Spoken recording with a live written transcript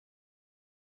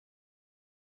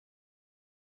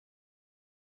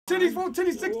titty 4,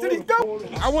 titty 6, titty go.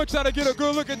 I want y'all to get a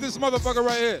good look at this motherfucker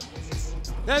right here.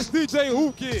 That's DJ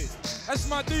WhooKid. That's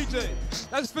my DJ.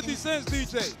 That's 50 Cent's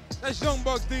DJ. That's Young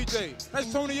Buck's DJ.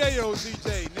 That's Tony Ayo's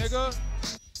DJ, nigga.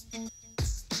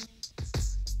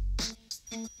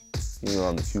 You know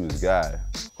I'm the cutest guy.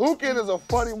 WhooKid is a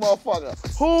funny motherfucker.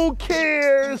 Who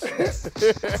cares?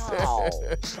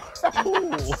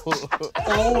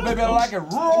 Oh, baby, I like it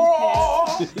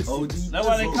raw. That's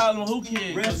why they call him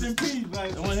WhooKid. Rest in peace, baby.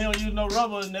 And when he don't use no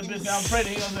rubber and that bitch got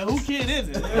pregnant, he gonna say, "Who kid is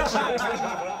it?"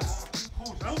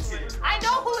 I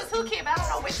know who is WhooKid, but I don't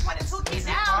know which one is WhooKid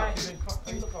now.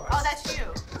 Oh, that's you.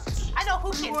 I know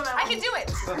WhooKid. I can do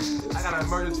it. I got an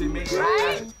emergency meeting.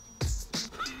 Right?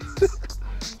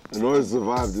 In order to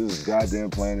survive this goddamn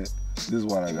planet, this is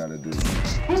what I gotta do.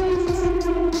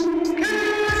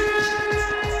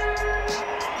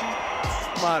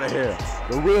 I'm out of here.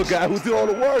 The real guy who did all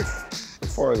the work.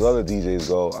 As far as other DJs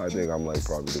go, I think I'm like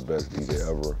probably the best DJ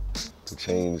ever to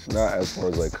change, not as far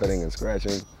as like cutting and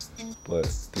scratching, but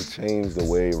to change the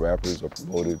way rappers are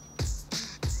promoted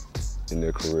in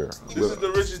their career. This is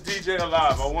the richest DJ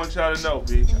alive. I want y'all to know,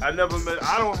 B. I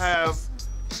don't have,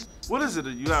 what is it?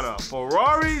 You got a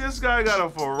Ferrari? This guy got a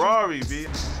Ferrari, B.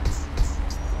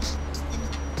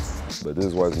 But this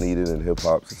is what's needed in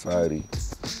hip-hop society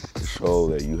to show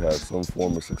that you have some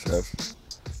form of success.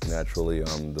 Naturally,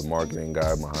 I'm the marketing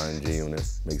guy behind G-Unit,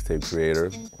 mixtape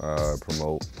creator. I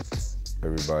promote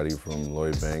everybody from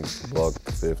Lloyd Banks, to Buck,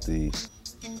 to 50,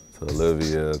 to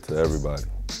Olivia, to everybody.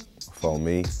 Without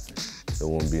me, there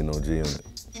wouldn't be no G-Unit.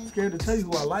 I'm scared to tell you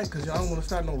who I like because y'all don't want to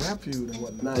start no rap feud and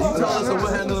whatnot. Nah, you tell us and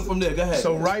we'll handle it from there. Go ahead.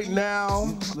 So right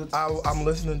now, I'm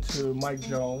listening to Mike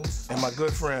Jones and my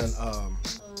good friend. Oh,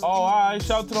 all right.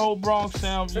 Shout out to the whole Bronx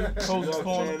town view. Cozy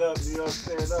Corner. Stand up, New York,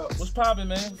 stand up. What's poppin',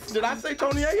 man? Did I say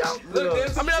Tony Ayo?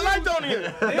 I mean, I like Tony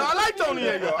Ayo. No, I like Tony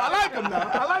Ayo. I like him now.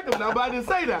 I like him now, but I didn't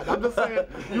say that. I'm just saying,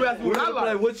 you asked me what I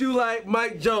like. What you like,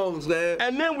 Mike Jones, man.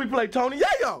 And then we play Tony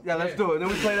Ayo. Yeah, let's do it. Then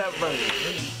we play that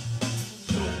first.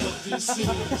 One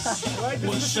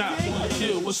shot, one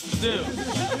kill, what's the deal?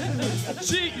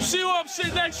 See, you see who I'm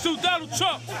sitting next to? Donald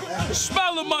Trump.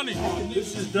 Smell the money.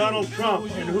 This is Donald Trump,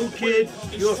 and WhooKid,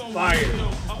 you're fired.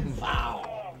 Wow.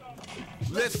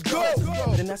 Let's go.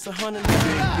 Then that's 100.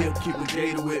 Big deal, keep a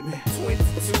gator with me.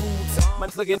 22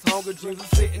 times. Looking hunger dreams,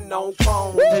 sitting on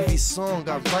phone. Every song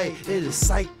I write, it is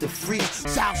psych the freak.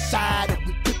 Southside,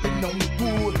 we dipping on the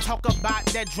wood. Talk about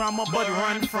that drama, but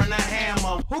run from the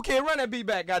hammer. WhooKid, run that beat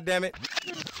back, goddammit.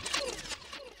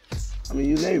 I mean,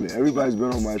 you name it. Everybody's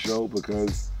been on my show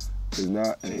because it's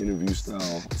not an interview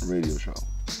style radio show.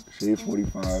 Shade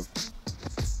 45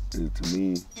 is, to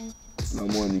me, no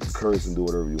more than you can curse and do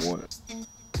whatever you want.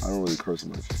 I don't really curse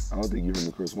much. I don't think you heard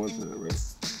me curse once today, right?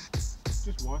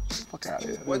 Just one. Fuck out of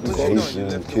here. What's you doing? You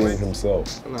lift the King weight? himself.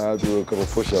 I do a couple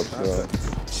push-ups.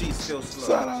 She's still slow.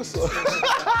 Shout out,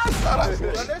 shout out.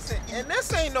 Well, listen, and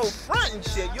this ain't no front and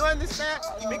shit, you understand?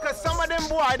 Because some of them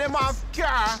boys, them have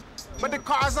car, but the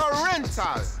cars are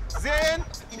rental. Then,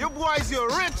 you boys, you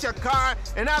rent your car,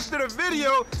 and after the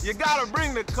video, you gotta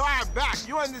bring the car back.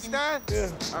 You understand? Yeah.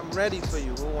 I'm ready for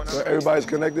you. So everybody's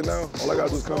connected now? All I gotta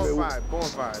do is come in.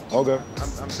 Bonfire. Okay.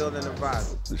 I'm building a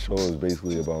vibe. The show is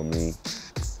basically about me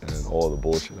and all the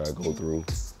bullshit I go through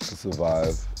to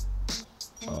survive.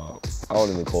 I don't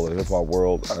even call it hip-hop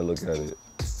world. I look at it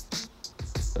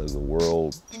as a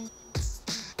world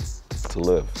to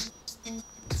live.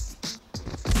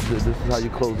 This is how you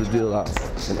close the deal out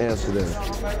and answer them.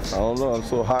 I don't know, I'm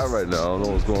so high right now, I don't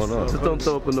know what's going on. Just don't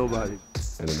throw it for nobody.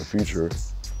 And in the future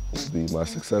will be my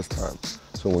success time.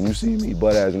 So when you see me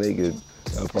butt-ass naked,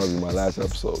 that'll probably be my last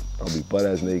episode. I'll be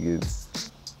butt-ass naked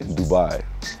in Dubai.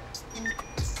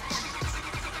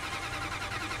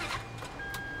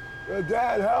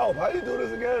 Dad, help, how do you do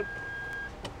this again?